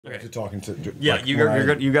Okay. You're talking to. Yeah, like, you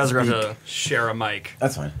guys are going to share a mic.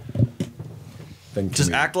 That's fine.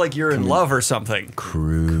 Just act like you're in love or something.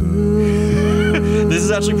 Crew. This is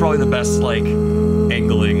actually probably the best, like,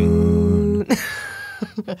 angling.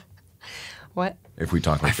 What? If we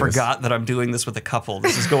talk like I forgot that I'm doing this with a couple.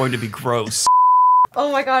 This is going to be gross.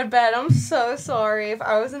 Oh my god, Ben, I'm so sorry. If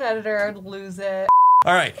I was an editor, I'd lose it.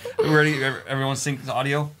 All right, we ready? Everyone sync the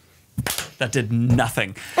audio? That did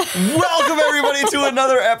nothing. Welcome, everybody, to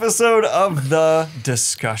another episode of The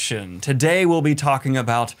Discussion. Today, we'll be talking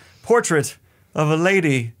about Portrait of a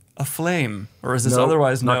Lady Aflame. Or is this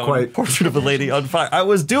otherwise known? Not quite. Portrait of a Lady on Fire. I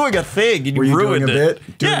was doing a thing, and you ruined doing a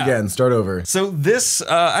bit? Do it again. Start over. So this,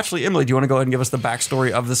 actually, Emily, do you want to go ahead and give us the backstory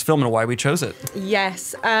of this film and why we chose it?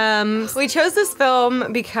 Yes. We chose this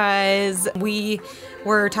film because we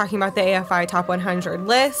were talking about the AFI Top 100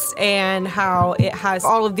 list and how it has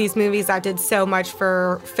all of these movies that did so much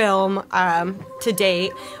for film to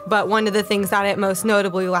date. But one of the things that it most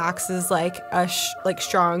notably lacks is like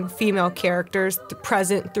strong female characters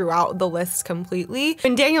present throughout the list completely.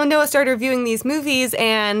 When Daniel and Noah started reviewing these movies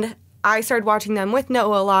and I started watching them with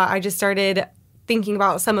Noah a lot, I just started thinking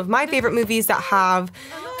about some of my favorite movies that have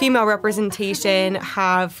female representation,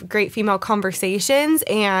 have great female conversations,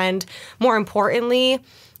 and more importantly,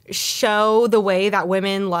 show the way that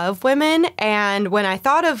women love women. And when I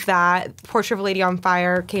thought of that, Portrait of a Lady on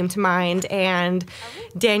Fire came to mind, and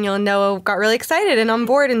Daniel and Noah got really excited and on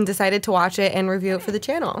board and decided to watch it and review it for the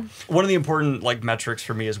channel. One of the important metrics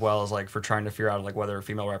for me as well is for trying to figure out whether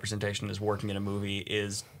female representation is working in a movie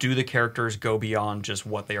is, do the characters go beyond just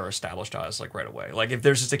what they are established as right away? If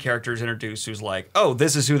there's just a character who's introduced who's oh,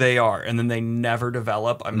 this is who they are, and then they never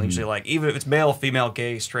develop, I'm usually even if it's male, female,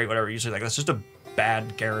 gay, straight, whatever, usually that's just a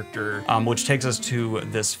bad character, which takes us to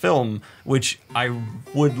this film, which I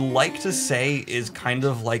would like to say is kind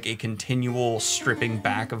of like a continual stripping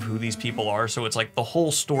back of who these people are. So it's the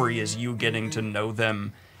whole story is you getting to know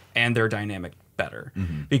them and their dynamic better.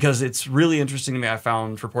 Because it's really interesting to me, I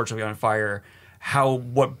found, for Portrait of a Lady on Fire, how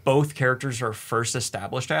what both characters are first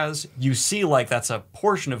established as, you see that's a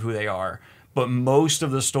portion of who they are, but most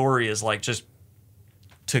of the story is just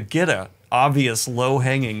to get a obvious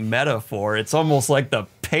low-hanging metaphor. It's almost like the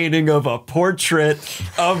painting of a portrait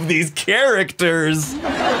of these characters.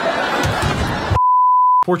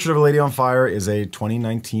 Portrait of a Lady on Fire is a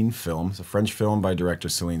 2019 film. It's a French film by director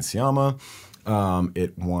Céline Sciamma.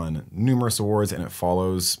 It won numerous awards, and it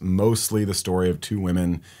follows mostly the story of two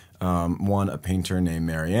women. One, a painter named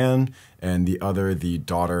Marianne, and the other, the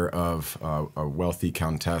daughter of a wealthy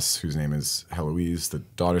countess whose name is Heloise. The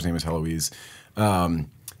daughter's name is Heloise.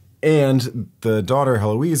 And the daughter,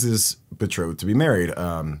 Heloise, is betrothed to be married.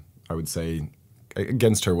 I would say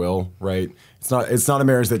against her will, right? It's not a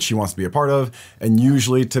marriage that she wants to be a part of. And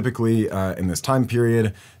usually, typically, in this time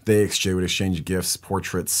period, they would exchange gifts,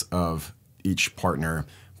 portraits of each partner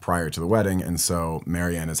prior to the wedding. And so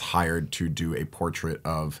Marianne is hired to do a portrait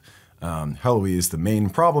of Heloise. The main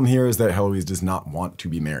problem here is that Heloise does not want to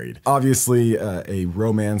be married. Obviously, a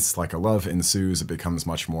romance, like a love, ensues. It becomes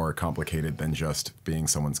much more complicated than just being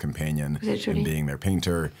someone's companion and being their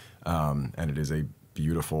painter. And it is a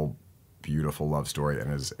beautiful, beautiful love story,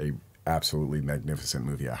 and is a absolutely magnificent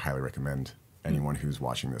movie. I highly recommend anyone who's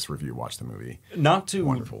watching this review watch the movie. Not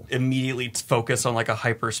to immediately focus on a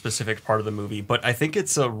hyper-specific part of the movie, but I think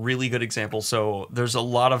it's a really good example. So there's a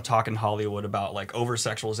lot of talk in Hollywood about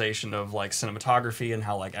over-sexualization of cinematography and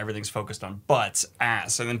how everything's focused on butts,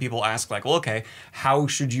 ass, and then people ask well, okay, how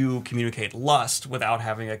should you communicate lust without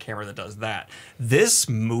having a camera that does that? This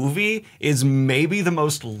movie is maybe the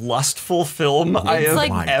most lustful film I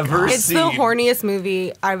have ever seen. It's the horniest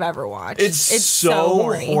movie I've ever watched. It's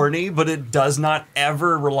so horny, but it does not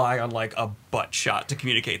ever rely on a butt shot to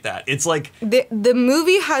communicate that. It's the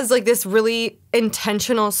movie has this really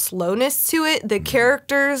intentional slowness to it. The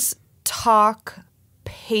characters talk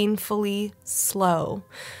painfully slow.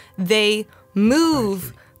 They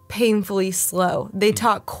move painfully slow. They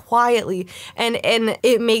talk quietly, and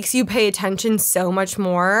it makes you pay attention so much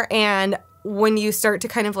more. And when you start to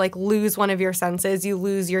kind of lose one of your senses, you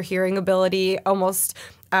lose your hearing ability almost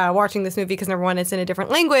watching this movie, because number one, it's in a different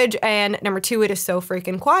language, and number two, it is so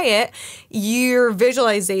freaking quiet. Your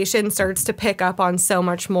visualization starts to pick up on so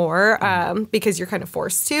much more because you're kind of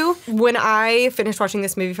forced to. When I finished watching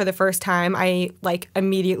this movie for the first time, I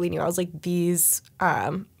immediately knew. I was these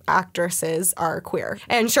actresses are queer.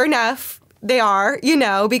 And sure enough, they are,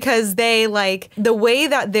 because they the way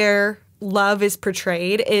that their love is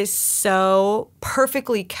portrayed is so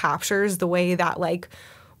perfectly captures the way that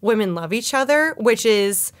women love each other, which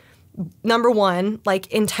is number one,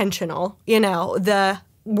 intentional. The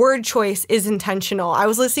word choice is intentional. I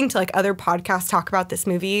was listening to like other podcasts talk about this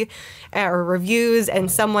movie or reviews,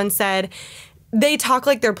 and someone said they talk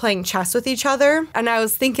like they're playing chess with each other. And I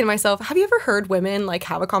was thinking to myself, have you ever heard women like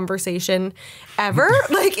have a conversation ever?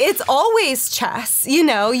 Like it's always chess. You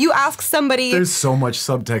know, you ask somebody. There's so much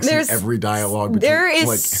subtext in every dialogue. There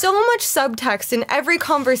is so much subtext in every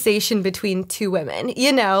conversation between two women.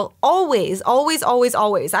 You know, always, always, always,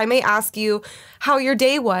 always. I may ask you how your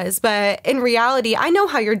day was, but in reality, I know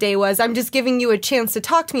how your day was. I'm just giving you a chance to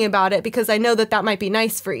talk to me about it because I know that that might be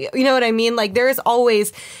nice for you. You know what I mean? Like there is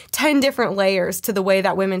always 10 different layers to the way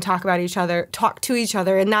that women talk to each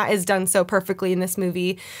other, and that is done so perfectly in this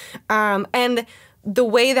movie. And the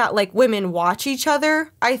way that like women watch each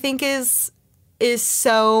other, I think is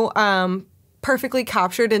so perfectly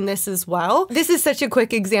captured in this as well. This is such a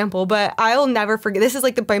quick example, but I'll never forget. This is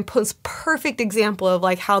like my most perfect example of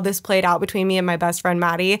like how this played out between me and my best friend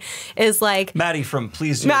Maddie. Is like Maddie from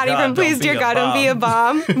Please Dear God, Don't Be a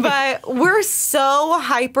Bomb. But we're so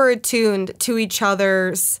hyper attuned to each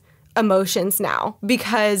other's emotions now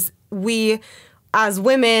because we, as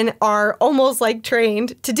women, are almost like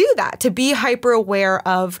trained to do that, to be hyper aware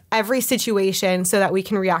of every situation so that we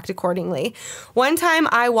can react accordingly. One time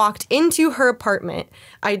I walked into her apartment,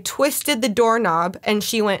 I twisted the doorknob, and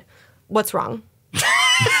she went, "What's wrong?"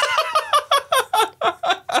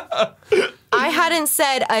 I hadn't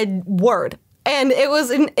said a word. And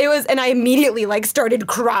and I immediately like started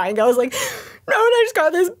crying. I was like, no, and I just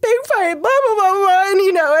got this big fight, blah, blah, blah, blah, and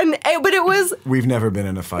you know, but it was... We've never been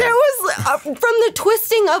in a fight. It was from the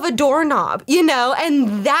twisting of a doorknob, you know,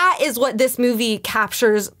 and that is what this movie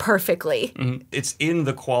captures perfectly. Mm-hmm. It's in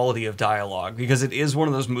the quality of dialogue because it is one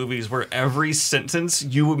of those movies where every sentence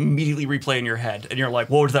you immediately replay in your head and you're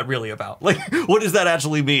like, what was that really about? Like, what does that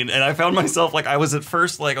actually mean? And I found myself like, I was at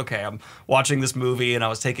first like, okay, I'm watching this movie and I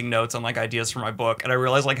was taking notes on like ideas for my book, and I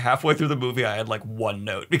realized like halfway through the movie I had like one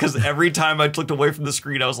note because every time I looked away from the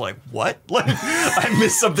screen I was like, what? Like I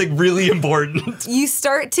missed something really important. You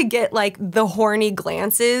start to get like the horny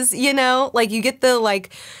glances, you know, like you get the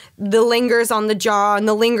lingers on the jaw and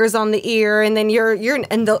the lingers on the ear, and then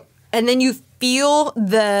and then you feel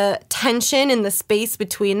the tension in the space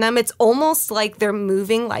between them. It's almost like they're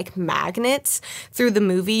moving like magnets through the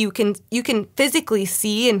movie. You can physically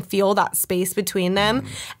see and feel that space between them.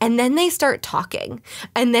 And then they start talking.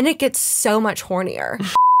 And then it gets so much hornier.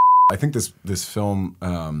 I think this film,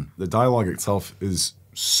 the dialogue itself is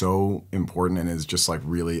so important and is just like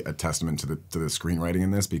really a testament to the screenwriting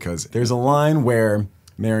in this, because there's a line where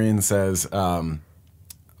Marion says, "Oh,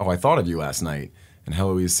 I thought of you last night," and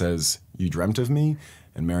Heloise says, "You dreamt of me?"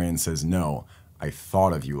 And Marion says, "No, I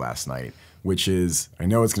thought of you last night," which is, I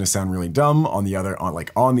know it's going to sound really dumb on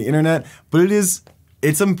the internet, but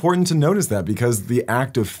it's important to notice that because the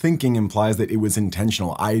act of thinking implies that it was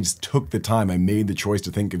intentional. I just took the time, I made the choice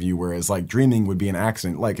to think of you, whereas like dreaming would be an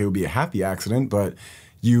accident. Like it would be a happy accident, but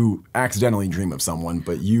you accidentally dream of someone,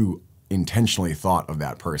 but you intentionally thought of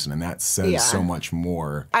that person, and that says so much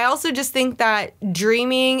more. I also just think that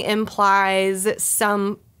dreaming implies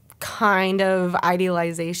some kind of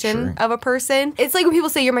idealization of a person. It's like when people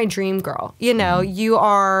say you're my dream girl, you know, you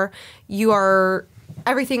are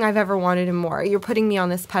everything I've ever wanted and more. You're putting me on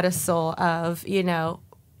this pedestal of, you know,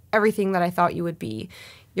 everything that I thought you would be.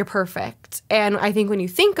 You're perfect. And I think when you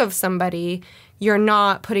think of somebody, you're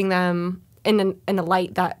not putting them in a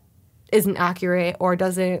light that isn't accurate or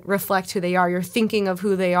doesn't reflect who they are. You're thinking of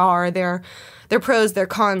who they are, their pros, their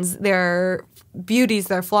cons, their beauties,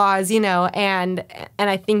 their flaws, you know, and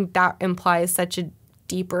I think that implies such a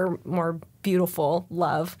deeper, more beautiful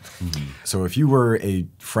love. Mm-hmm. So if you were a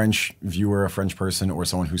French viewer, a French person, or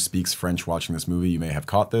someone who speaks French watching this movie, you may have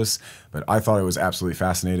caught this, but I thought it was absolutely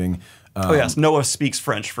fascinating. Oh yes, Noah speaks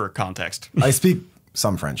French for context. I speak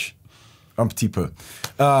some French. Un petit peu.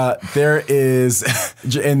 There is,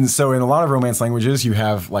 and so in a lot of Romance languages, you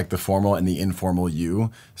have like the formal and the informal you.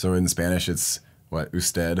 So in Spanish, it's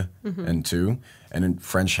usted and tu. And in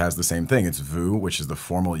French has the same thing. It's vous, which is the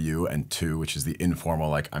formal you, and tu, which is the informal,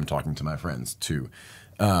 like I'm talking to my friends, tu.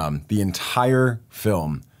 The entire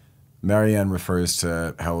film, Marianne refers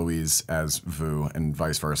to Heloise as vous and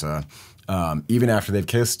vice versa. Even after they've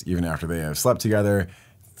kissed, even after they have slept together,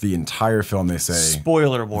 the entire film they say,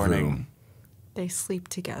 spoiler warning, vous. They sleep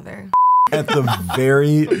together. At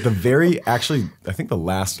actually, I think the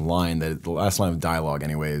last line of dialogue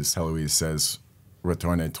anyways, Heloise says,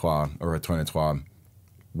 retourne-toi, or retourne-toi,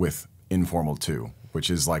 with informal tu, which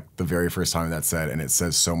is like the very first time that's said, and it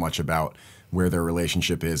says so much about where their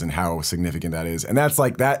relationship is and how significant that is. And that's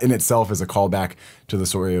like, that in itself is a callback to the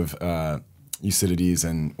story of Euclides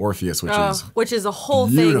and Orpheus, which is a whole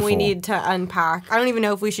thing beautiful. we need to unpack. I don't even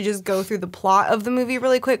know if we should just go through the plot of the movie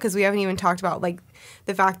really quick because we haven't even talked about like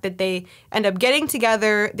the fact that they end up getting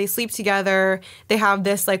together, they sleep together, they have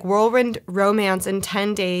this like whirlwind romance in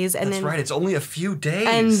 10 days, and That's right. It's only a few days,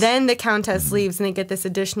 and then the Countess leaves, and they get this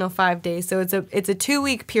additional 5 days. So it's a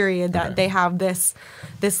 2-week period that they have this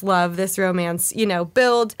love, this romance,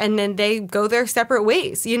 build, and then they go their separate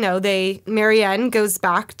ways. Marianne goes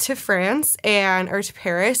back to France or to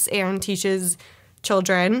Paris and teaches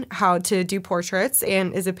children how to do portraits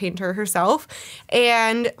and is a painter herself.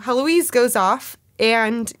 And Heloise goes off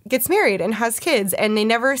and gets married and has kids, and they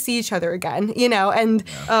never see each other again,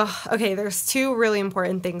 okay, there's 2 really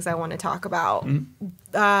important things I want to talk about.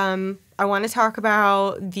 I want to talk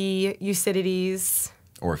about the Euclides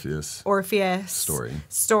Orpheus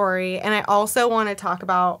story. And I also want to talk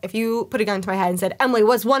about, if you put a gun to my head and said, Emily,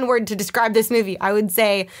 what's one word to describe this movie? I would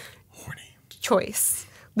say horny. Choice.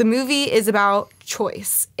 The movie is about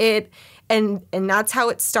choice. And that's how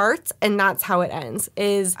it starts, and that's how it ends,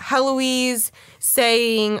 is Heloise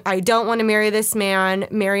saying, I don't want to marry this man.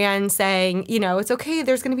 Marianne saying, it's okay,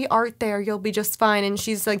 there's going to be art there, you'll be just fine. And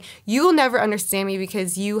she's like, you'll never understand me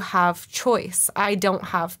because you have choice. I don't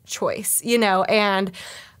have choice, and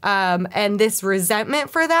this resentment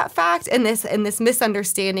for that fact and this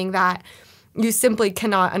misunderstanding that you simply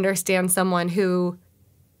cannot understand someone who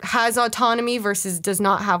has autonomy versus does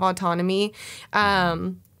not have autonomy.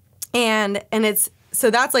 And it's, so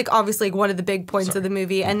that's like obviously one of the big points of the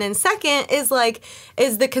movie. And then second is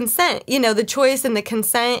the consent, the choice and the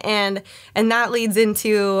consent. And that leads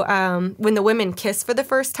into when the women kiss for the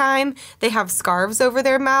first time, they have scarves over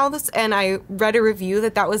their mouths. And I read a review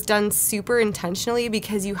that was done super intentionally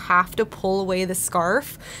because you have to pull away the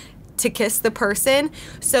scarf to kiss the person.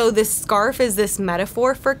 So this scarf is this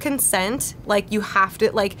metaphor for consent. Like you have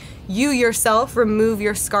to, like you yourself remove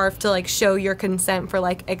your scarf to like show your consent for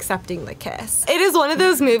like accepting the kiss. It is one of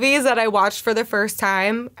those movies that I watched for the first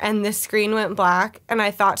time and the screen went black and I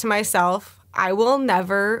thought to myself, I will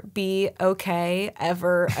never be okay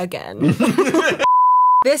ever again.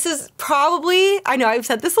 This is probably, I know I've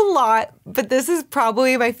said this a lot, but this is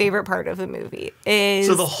probably my favorite part of the movie.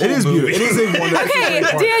 So the whole movie. Beautiful. It is a wonderful Okay,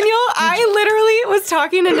 Daniel, I literally was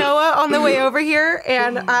talking to Noah on the way over here,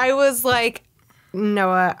 and I was like,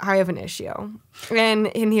 Noah, I have an issue. And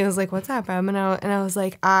he was like, what's up, Em? And I was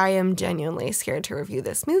like, I am genuinely scared to review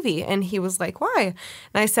this movie. And he was like, why?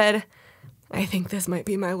 And I said, I think this might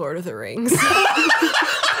be my Lord of the Rings.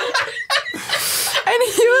 And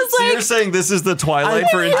he was So like, you're saying this is the Twilight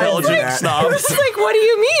for intelligent snobs? He's like, what do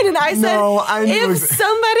you mean? And I said, No, I knew if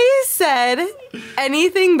somebody said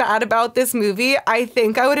anything bad about this movie, I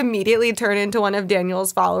think I would immediately turn into one of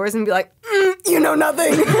Daniel's followers and be like, you know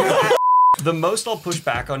nothing. The most I'll push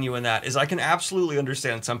back on you in that is I can absolutely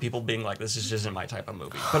understand some people being like, this just isn't my type of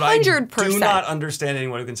movie. But I 100%. do not understand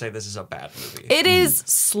anyone who can say this is a bad movie. It is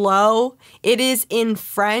slow. It is in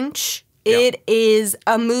French. It is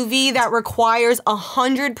a movie that requires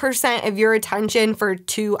 100% of your attention for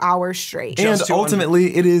 2 hours straight. And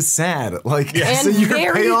ultimately, it is sad. Like, so your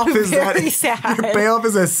very, payoff is very that sad. your payoff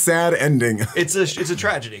is a sad ending. It's a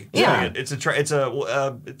tragedy. Yeah.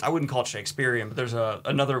 I wouldn't call it Shakespearean, but there's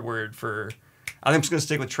another word for. I think I'm just going to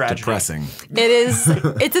stick with tragedy. Depressing.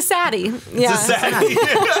 It's a saddie. Yeah. It's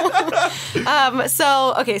a saddie.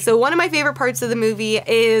 So one of my favorite parts of the movie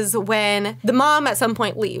is when the mom at some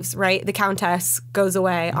point leaves, right? The Countess goes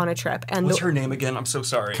away on a trip. And What's her name again? I'm so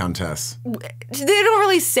sorry. Countess. They don't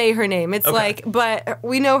really say her name. It's like, but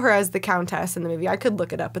we know her as the Countess in the movie. I could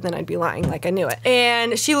look it up, but then I'd be lying like I knew it.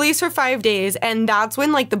 And she leaves for 5 days, and that's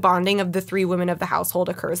when like the bonding of the 3 women of the household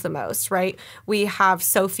occurs the most, right? We have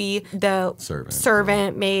Sophie, the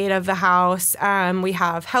servant maid of the house. We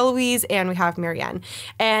have Heloise and we have Marianne.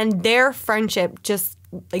 And their friendship just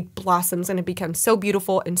like blossoms and it becomes so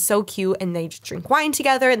beautiful and so cute, and they just drink wine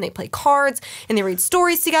together and they play cards and they read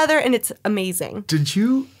stories together, and it's amazing. Did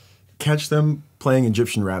you catch them playing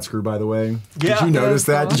Egyptian Rat Screw, by the way? Yeah. Did you notice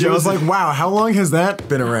that? Cool. I was like, wow, how long has that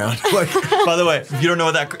been around? Like, By the way, if you don't know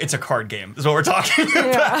what it's a card game. Is what we're talking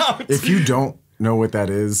about. if you don't know what that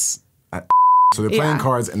is, so they're playing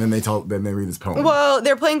cards, and then they read this poem. Well,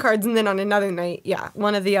 they're playing cards, and then on another night,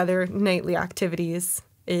 one of the other nightly activities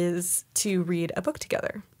is to read a book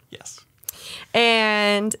together. Yes.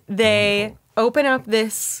 And they open up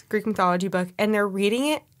this Greek mythology book, and they're reading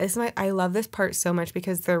it. I love this part so much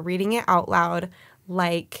because they're reading it out loud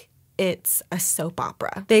like it's a soap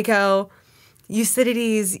opera. They go,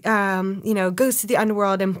 Euclides, goes to the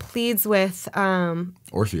underworld and pleads with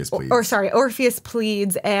Orpheus pleads. Orpheus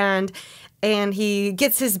pleads, and and he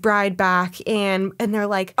gets his bride back, and they're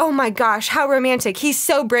like, oh my gosh, how romantic. He's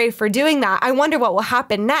so brave for doing that. I wonder what will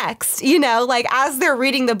happen next, you know, like as they're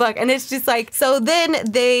reading the book. And it's just like, so then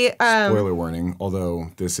they... Spoiler warning,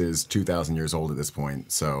 although this is 2,000 years old at this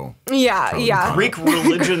point, so... Yeah. Greek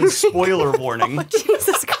religion spoiler warning.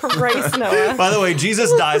 Jesus Christ, Noah. By the way,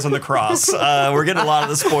 Jesus dies on the cross. We're getting a lot of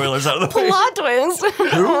the spoilers out of the way. Plot twist.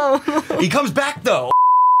 He comes back, though.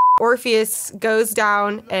 Orpheus goes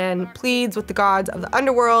down and pleads with the gods of the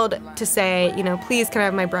underworld to say, you know, please can I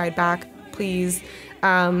have my bride back? Please,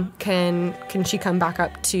 can she come back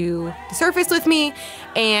up to the surface with me?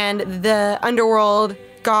 And the underworld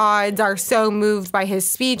gods are so moved by his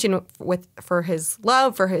speech and for his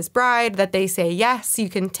love for his bride that they say, yes, you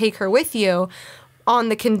can take her with you, on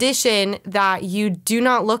the condition that you do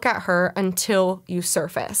not look at her until you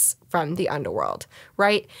surface from the underworld,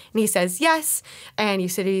 right? And he says, yes. And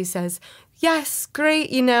Euclides says, yes,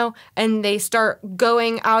 great, you know, and they start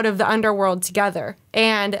going out of the underworld together.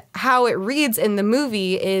 And how it reads in the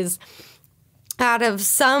movie is out of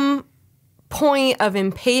some point of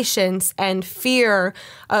impatience and fear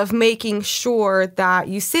of making sure that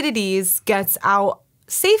Euclides gets out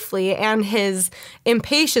safely, and his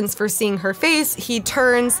impatience for seeing her face, he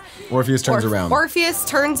turns... Orpheus turns around. Orpheus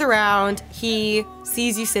turns around. He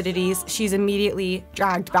sees Euclides. She's immediately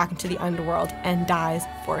dragged back into the underworld and dies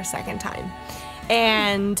for a second time.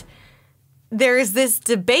 And there's this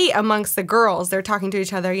debate amongst the girls. They're talking to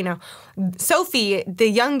each other, you know. Sophie, the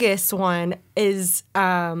youngest one, is...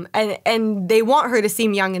 and they want her to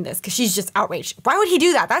seem young in this because she's just outraged. Why would he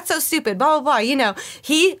do that? That's so stupid, blah, blah, blah. You know,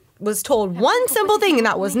 he was told one simple thing, and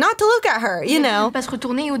that was not to look at her, you know.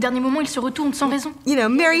 You know,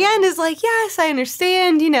 Marianne is like, yes, I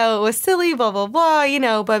understand, you know, it was silly, blah, blah, blah, you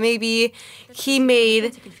know, but maybe he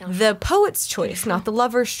made the poet's choice, not the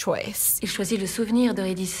lover's choice. Il choisit le souvenir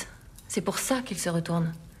d'Eurydice. C'est pour ça qu'il se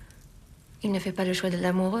retourne. Il ne fait pas le choix de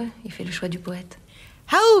l'amoureux, il fait le choix du poète.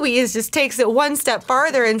 Heloise just takes it one step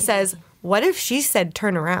farther and says, what if she said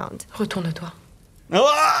turn around? Retourne-toi.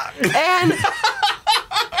 And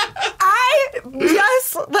I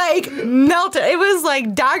just like melted. It was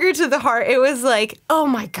like dagger to the heart. It was like, oh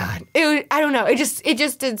my God. I don't know. It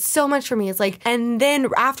just did so much for me. It's like, and then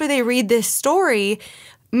after they read this story,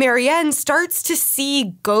 Marianne starts to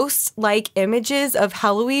see ghost-like images of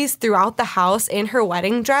Heloise throughout the house in her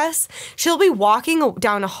wedding dress. She'll be walking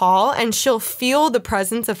down a hall and she'll feel the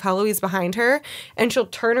presence of Heloise behind her, and she'll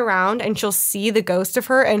turn around and she'll see the ghost of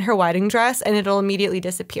her in her wedding dress, and it'll immediately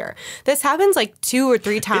disappear. This happens like 2 or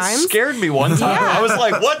 3 times. It scared me one time. Yeah. I was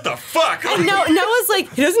like, what the fuck? And Noah's like,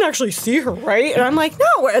 he doesn't actually see her, right? And I'm like,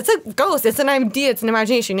 no, it's a ghost. It's an idea. It's an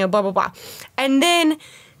imagination, you know, blah, blah, blah. And then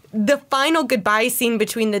the final goodbye scene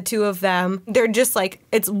between the two of them, they're just like,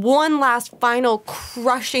 it's one last final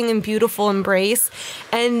crushing and beautiful embrace.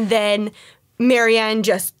 And then Marianne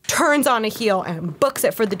just turns on a heel and books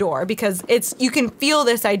it for the door, because you can feel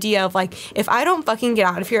this idea of like, if I don't fucking get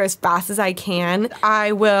out of here as fast as I can,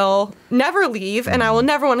 I will never leave and I will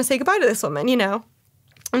never want to say goodbye to this woman, you know?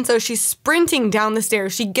 And so she's sprinting down the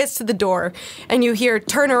stairs. She gets to the door and you hear,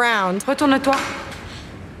 turn around. Retourne-toi.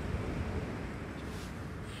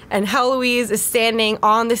 And Heloise is standing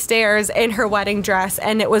on the stairs in her wedding dress,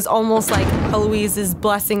 and it was almost like Heloise's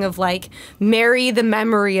blessing of like, marry the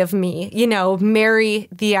memory of me, you know, marry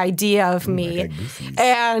the idea of me.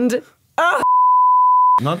 And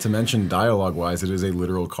not to mention dialogue-wise, it is a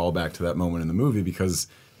literal callback to that moment in the movie, because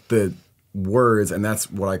the words, and that's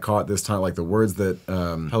what I caught this time, like the words that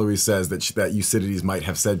Heloise says that Euclides might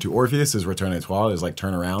have said to Orpheus is retourne-toi, is like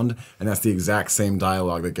turn around, and that's the exact same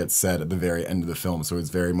dialogue that gets said at the very end of the film. So it's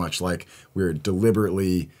very much like we're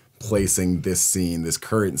deliberately placing this scene, this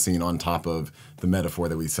current scene, on top of the metaphor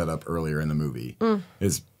that we set up earlier in the movie.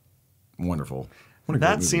 It's wonderful.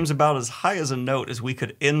 That seems about as high as a note as we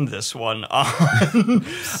could end this one on.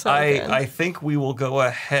 I think we will go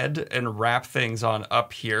ahead and wrap things on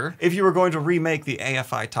up here. If you were going to remake the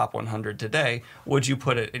AFI Top 100 today, would you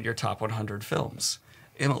put it in your Top 100 films?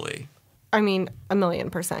 Emily? I mean,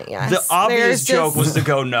 1,000,000% yes. The obvious joke was to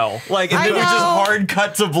go no. Like, and it was just hard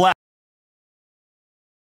cut to black.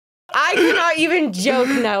 I could not even joke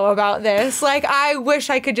no about this. Like, I wish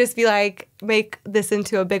I could just be like, make this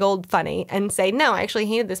into a big old funny and say, no, I actually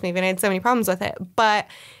hated this movie and I had so many problems with it. But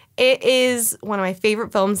It is one of my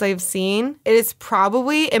favorite films I've seen. It is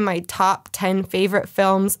probably in my top 10 favorite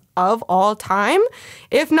films of all time,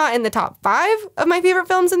 if not in the top 5 of my favorite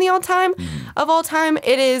films in the of all time.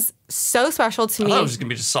 It is so special to me. I thought it was just gonna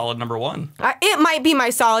be just solid number 1. It might be my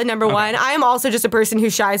solid number 1. I am also just a person who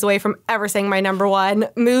shies away from ever saying my number 1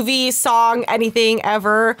 movie, song, anything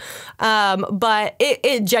ever. But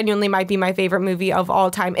it genuinely might be my favorite movie of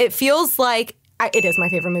all time. It feels like it is my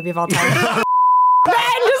favorite movie of all time. Ben,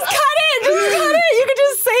 just cut it! Just cut it! You could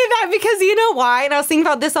just say that because you know why? And I was thinking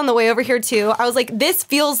about this on the way over here too. I was like, this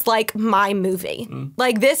feels like my movie.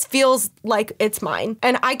 Like, this feels like it's mine.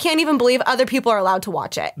 And I can't even believe other people are allowed to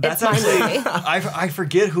watch it. That's it's my actually, movie. I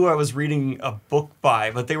forget who I was reading a book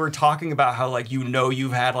by, but they were talking about how, like,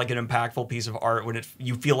 you've had, like, an impactful piece of art when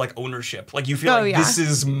you feel like ownership. Like, you feel like this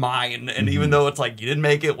is mine. And even though it's like, you didn't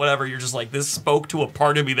make it, whatever, you're just like, this spoke to a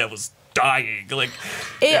part of me that was dying. Like,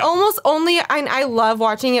 it almost only, I love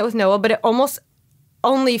watching it with Noah, but it almost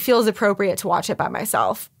only feels appropriate to watch it by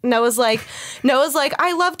myself. Noah's like,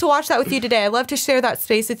 I love to watch that with you today. I love to share that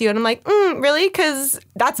space with you. And I'm like, really? Because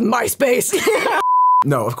that's my space.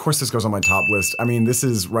 No, of course this goes on my top list. I mean, this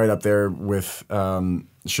is right up there with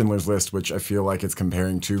Schindler's List, which I feel like it's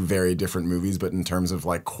comparing two very different movies, but in terms of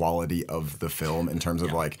like quality of the film, in terms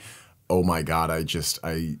of like, oh my God,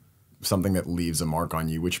 something that leaves a mark on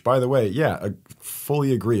you, which by the way, I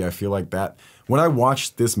fully agree. I feel like that when I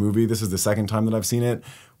watched this movie, this is the second time that I've seen it.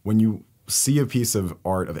 When you see a piece of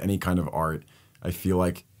art, of any kind of art, I feel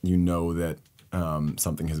like you know that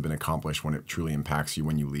something has been accomplished when it truly impacts you,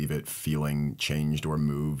 when you leave it feeling changed or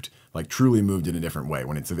moved, like truly moved in a different way,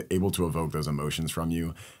 when it's able to evoke those emotions from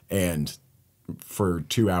you. And for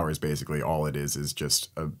 2 hours, basically, all it is just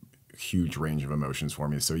a huge range of emotions for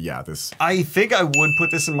me. So yeah, I think I would put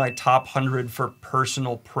this in my top 100 for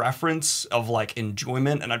personal preference of like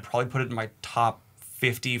enjoyment, and I'd probably put it in my top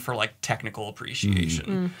 50 for like technical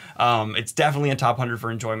appreciation. It's definitely a top 100 for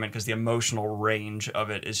enjoyment because the emotional range of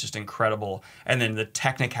it is just incredible. And then the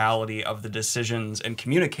technicality of the decisions and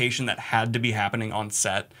communication that had to be happening on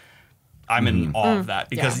set, I'm in awe of that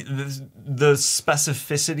because the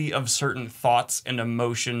specificity of certain thoughts and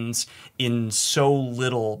emotions in so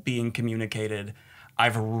little being communicated,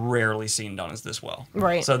 I've rarely seen done as this well.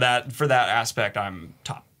 Right. So that for that aspect, I'm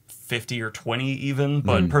top 50 or 20 even,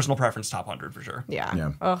 but personal preference top 100 for sure.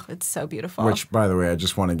 Yeah. Oh, it's so beautiful. Which, by the way, I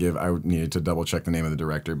just want to I needed to double check the name of the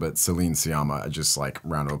director, but Celine Sciamma, just like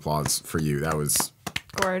round of applause for you. That was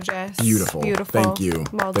gorgeous. Beautiful. Thank you.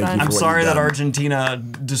 Well Thank done. you I'm for sorry what that you've done. Argentina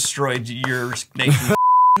destroyed your nation.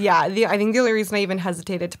 Yeah, I think the only reason I even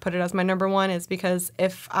hesitated to put it as my number 1 is because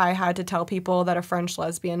if I had to tell people that a French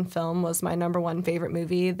lesbian film was my number 1 favorite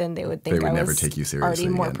movie, then they would think I never was take you seriously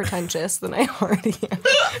already more again. pretentious than I already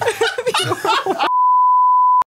am.